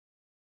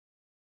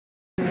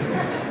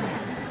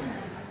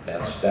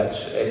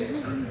That's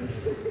it.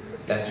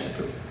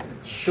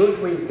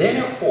 Should we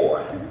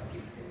therefore,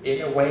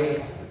 in a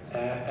way,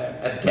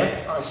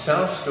 adapt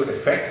ourselves to the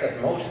fact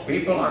that most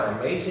people are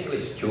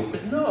amazingly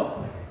stupid?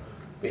 No.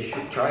 We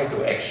should try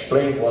to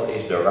explain what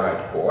is the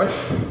right course,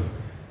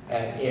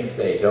 and if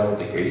they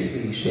don't agree,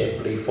 we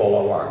simply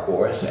follow our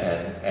course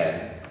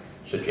and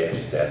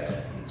suggest that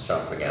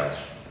something else.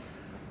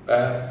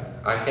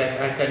 I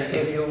can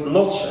give you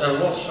lots and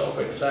lots of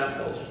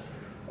examples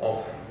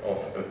of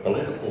a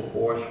political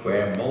course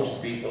where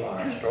most people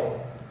are strong.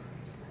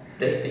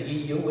 Take the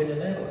EU in the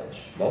Netherlands.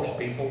 Most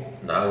people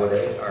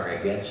nowadays are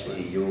against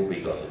the EU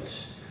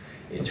because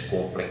it's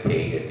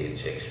complicated,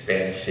 it's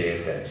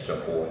expensive, and so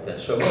forth and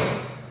so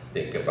on.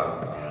 Think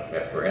about a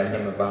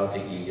referendum about the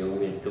EU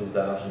in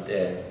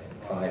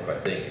 2005, I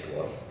think it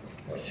was,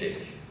 or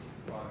 6.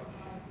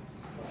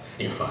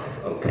 In 5,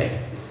 okay.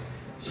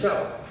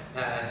 So,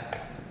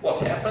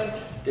 what happened?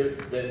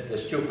 The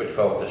stupid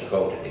voters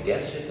voted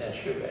against it, as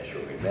you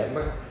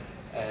remember,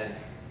 and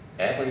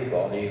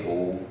everybody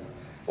who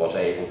was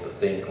able to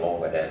think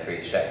longer than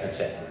 3 seconds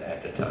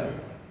at the time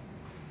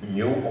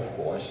knew, of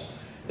course,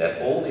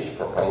 that all these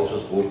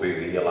proposals would be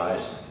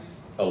realized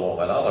along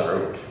another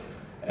route,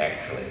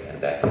 actually,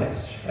 and that has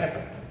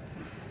happened.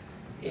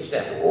 Is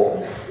that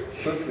wrong?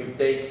 Should we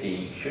take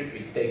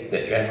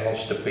the general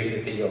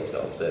stupidity of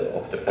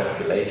the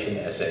population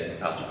as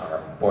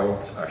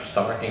our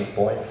starting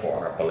point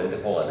for our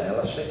political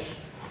analysis?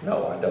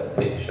 No, I don't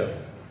think so.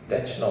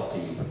 That's not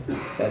the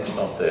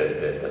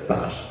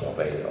task of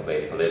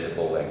a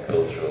political and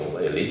cultural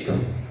elite.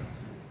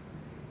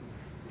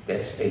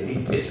 That's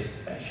elitism,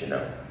 as you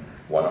know.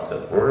 One of the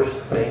worst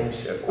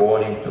things,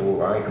 according to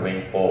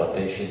right-wing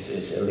politicians,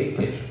 is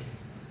elitism.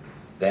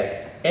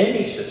 That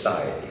any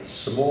society,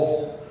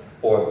 small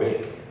or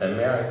big,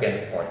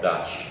 American or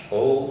Dutch,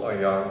 old or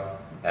young,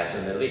 has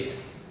an elite.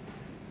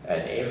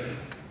 And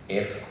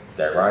if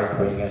the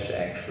right-wingers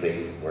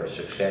actually were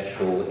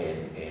successful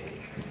in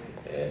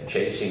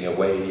chasing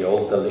away the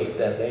old elite,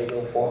 then they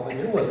will form a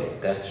new elite.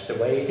 That's the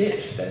way it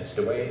is. That's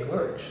the way it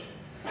works.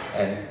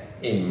 And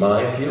in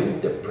my view,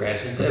 the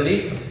present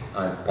elite,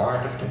 I'm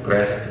part of the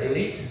present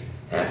elite,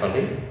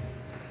 happily.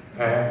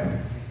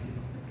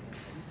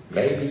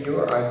 Maybe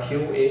your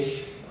IQ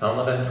is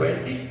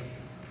 120.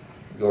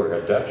 You're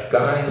a Dutch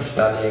guy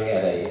studying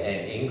at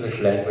an English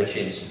language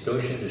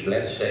institution, so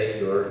let's say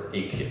your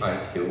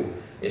IQ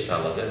is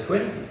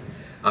 120.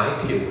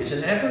 IQ is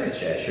an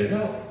average, as you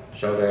know.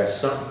 So there's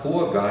some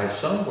poor guy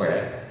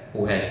somewhere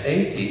who has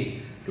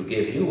 80 to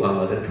give you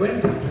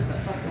 120.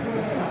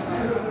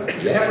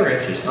 The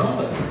average is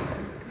 100.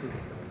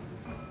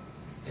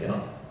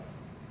 Yeah.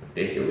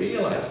 Did you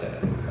realize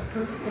that?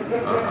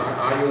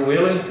 Are you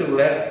willing to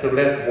let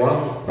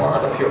one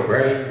part of your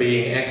brain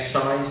being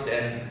excised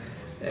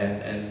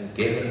and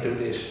given to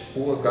this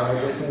poor guy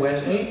who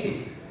has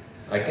 80?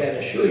 I can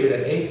assure you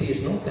that 80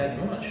 is not that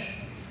much.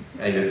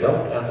 And you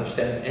don't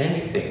understand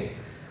anything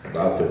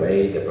about the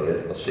way the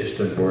political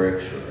system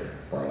works, or the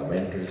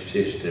parliamentary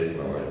system,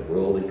 or the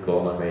world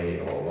economy,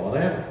 or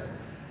whatever.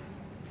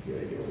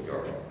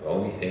 The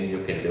only thing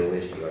you can do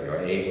is you're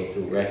able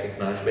to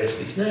recognize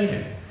Wesley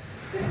Sneijder.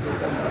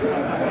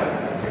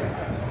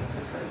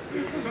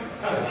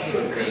 So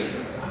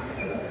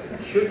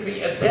should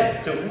we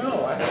adapt to?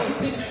 No, I don't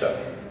think so.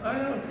 I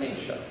don't think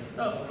so.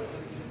 No.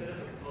 Instead of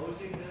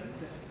opposing them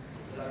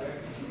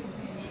directly,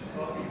 you should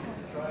probably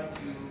try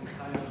to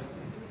kind of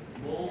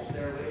mold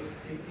their way of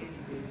thinking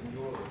into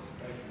yours,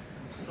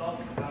 right?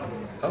 Soft power.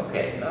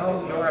 Okay, now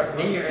you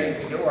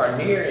are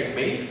nearing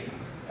me.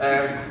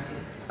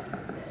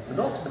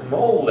 Not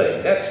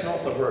molding, that's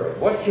not the word.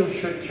 What you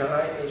should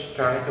try is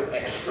to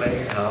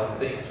explain how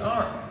things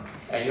are.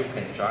 And you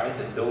can try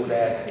to do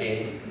that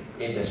in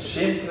the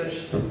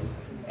simplest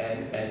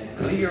and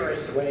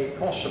clearest way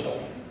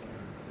possible.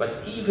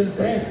 But even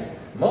then,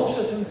 most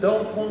of them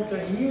don't want to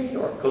hear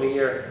your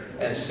clear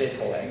and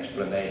simple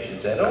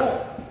explanations at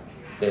all.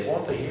 They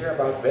want to hear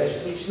about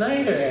Wesley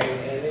Sneijder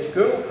and his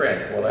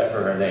girlfriend,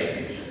 whatever her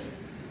name is.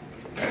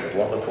 And the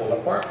wonderful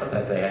apartment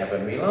that they have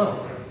in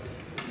Milan.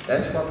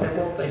 That's what they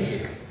want to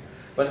hear.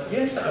 But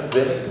yes, I'm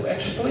willing to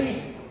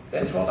explain.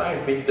 That's what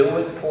I've been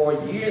doing for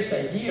years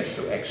and years,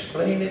 to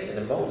explain it in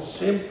the most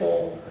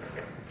simple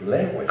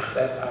language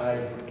that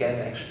I can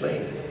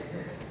explain it.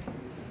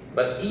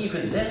 But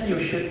even then you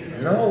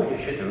should know, you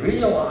should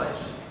realize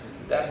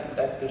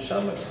that to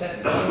some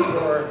extent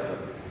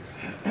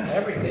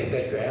everything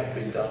that you have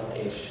been done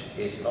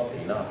is not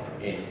enough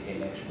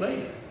in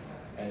explaining.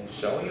 And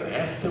so you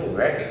have to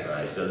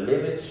recognize the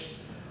limits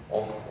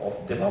of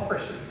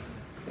democracy.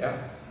 Yeah?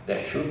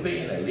 There should be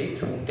an elite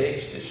who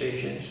takes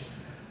decisions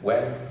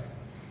when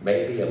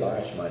maybe a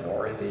large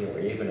minority or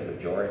even a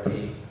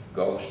majority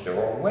goes the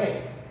wrong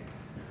way.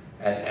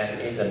 And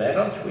in the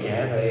Netherlands we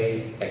have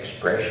an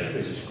expression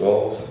which is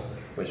called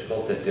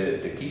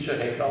de kiezer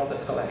heeft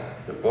altijd gelijk.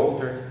 The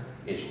voter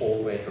is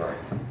always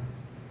right.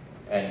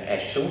 And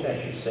as soon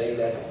as you say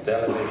that on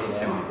television,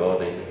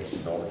 everybody is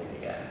nodding,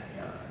 yeah,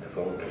 the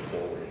voter is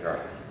always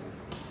right.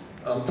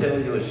 Until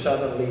you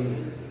suddenly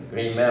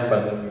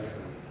remember them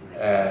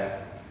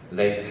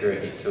late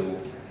 32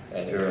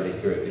 and early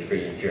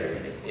 33 in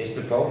Germany. Is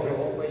the voter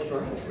always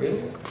right?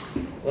 Really?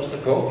 Was the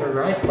voter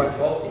right by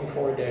voting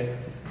for the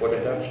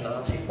Dutch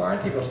Nazi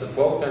Party? Was the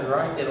voter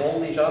right in all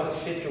these other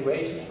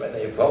situations when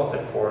they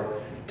voted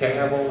for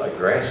terrible,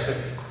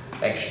 aggressive,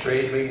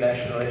 extremely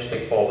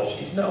nationalistic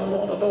policies? No,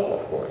 not at all,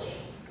 of course.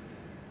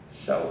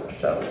 So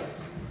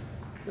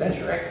let's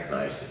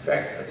recognize the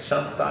fact that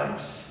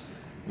sometimes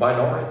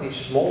minorities,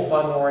 small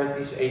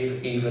minorities,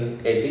 even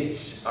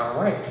elites are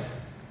right,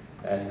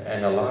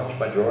 and a large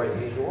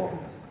majority is wrong.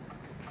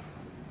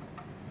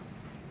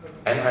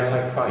 And I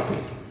like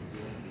fighting.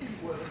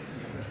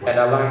 And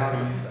I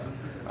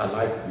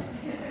like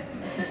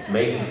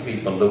making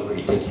people look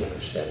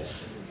ridiculous.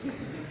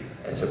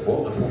 That's a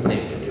wonderful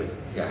thing to do.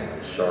 Yeah,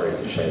 I'm sorry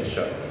to say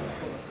so.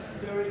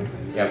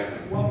 Yeah.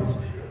 One more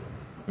speaker.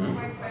 Hmm?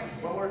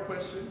 One more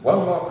question. One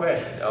more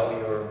question. Oh,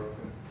 you're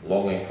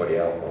longing for the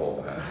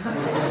alcohol.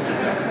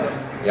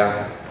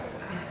 Yeah.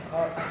 I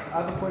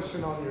have a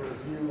question on your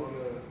view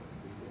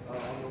on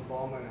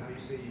Obama and how you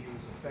say he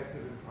was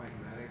effective and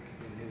pragmatic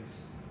in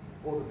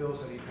all the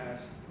bills that he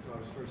passed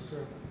throughout his first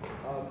term.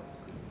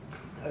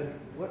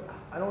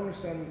 I don't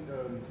understand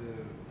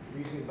the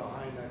reasoning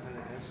behind that kind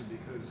of answer,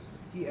 because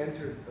he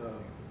entered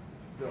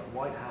the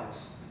White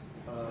House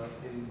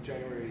in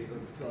January of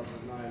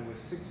 2009 with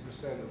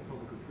 60% of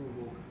public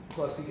approval,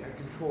 plus he had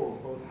control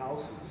of both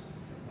houses,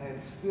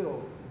 and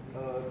still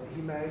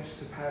he managed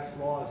to pass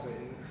laws that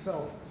in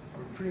itself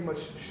are pretty much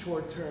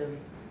short-term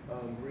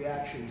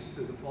reactions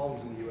to the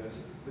problems in the U.S.,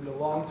 but in the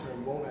long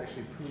term won't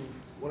actually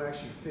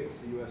fix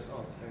the U.S.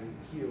 up and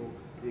heal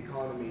the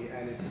economy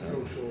and its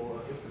social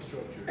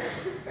infrastructure.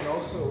 And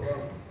also,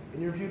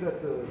 in your view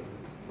that the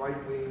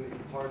right-wing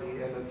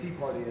party and the Tea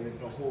Party and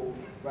the whole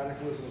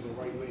radicalism of the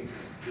right wing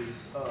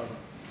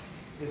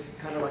is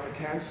kind of like a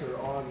cancer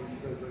on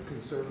the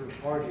conservative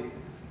party,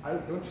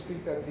 don't you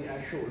think that the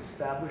actual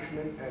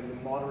establishment and the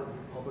moderate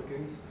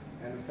Republicans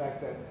and the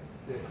fact that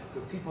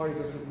the Tea Party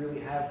doesn't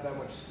really have that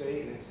much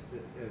say, and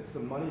it's the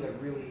money that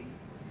really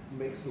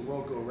makes the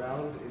world go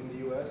round in the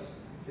U.S.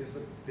 is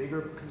the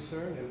bigger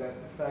concern, and that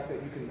the fact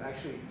that you can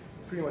actually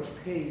pretty much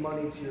pay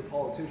money to your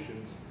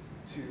politicians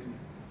to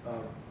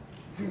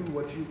do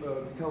what you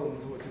tell them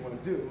what you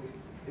want to do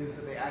is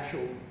the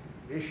actual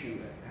issue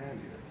at hand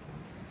here?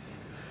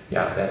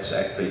 Yeah, that's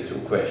actually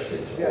two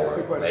questions, yes, or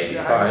two questions. maybe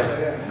yeah, five.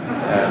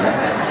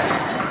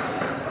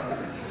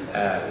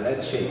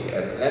 Let's see.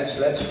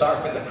 Let's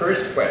start with the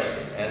first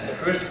question. And the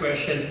first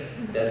question,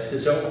 that's the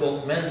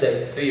so-called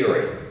mandate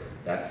theory.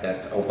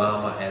 That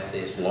Obama had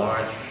this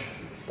large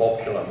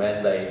popular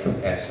mandate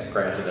as the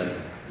president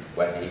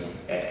when he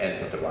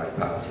entered the White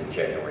House in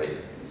January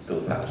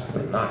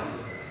 2009.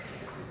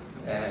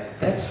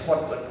 That's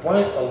what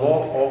quite a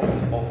lot of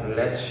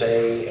let's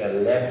say,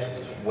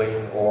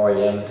 left-wing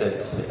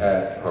oriented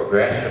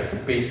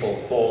progressive people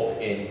thought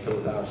in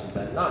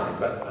 2009.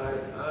 But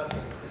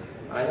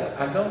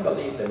I don't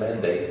believe the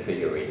mandate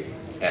theory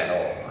at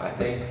all. I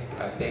think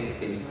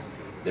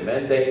the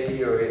mandate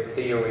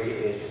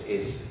theory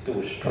is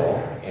too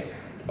strong.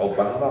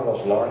 Obama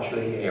was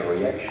largely a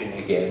reaction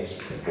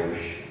against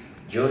Bush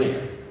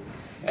Jr.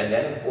 And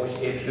then, of course,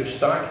 if you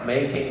start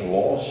making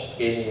laws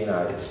in the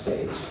United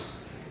States,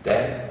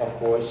 then, of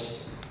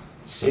course,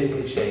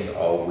 simply saying,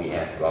 oh, we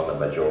have got a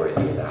majority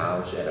in the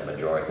House and a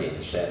majority in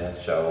the Senate,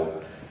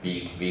 so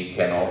we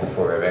can opt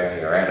for a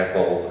very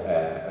radical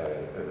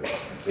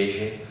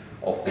vision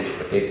of this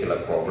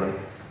particular problem.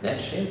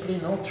 That's simply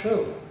not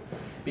true.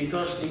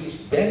 Because these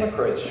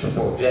Democrats,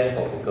 for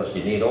example, because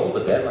you need all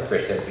the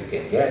Democrats that you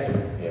can get,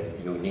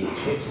 you need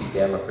 60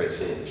 Democrats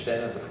in the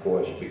Senate, of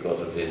course,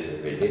 because of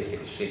this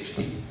ridiculous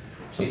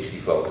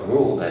 60-vote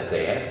rule that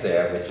they have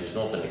there, which is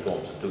not in the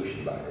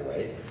Constitution, by the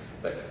way,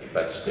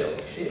 but still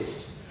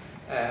exists.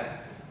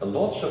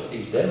 Lots of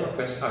these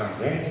Democrats are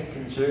very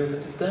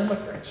conservative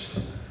Democrats,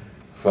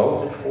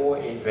 voted for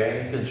in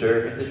very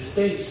conservative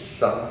states,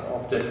 some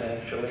of them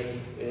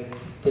actually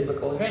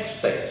typical red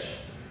states.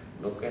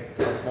 Look at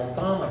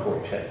Montana,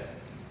 for example.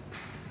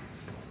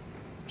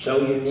 So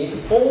you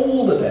need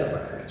all the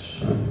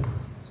Democrats.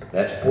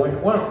 That's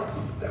point one.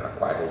 There are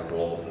quite a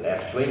lot of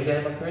left-wing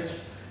Democrats,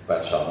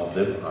 but some of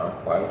them are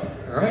quite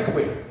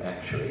right-wing,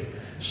 actually.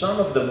 Some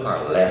of them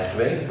are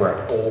left-wing,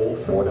 but all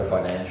for the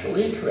financial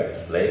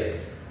interest.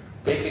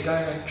 Take a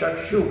guy like Chuck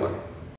Schumer.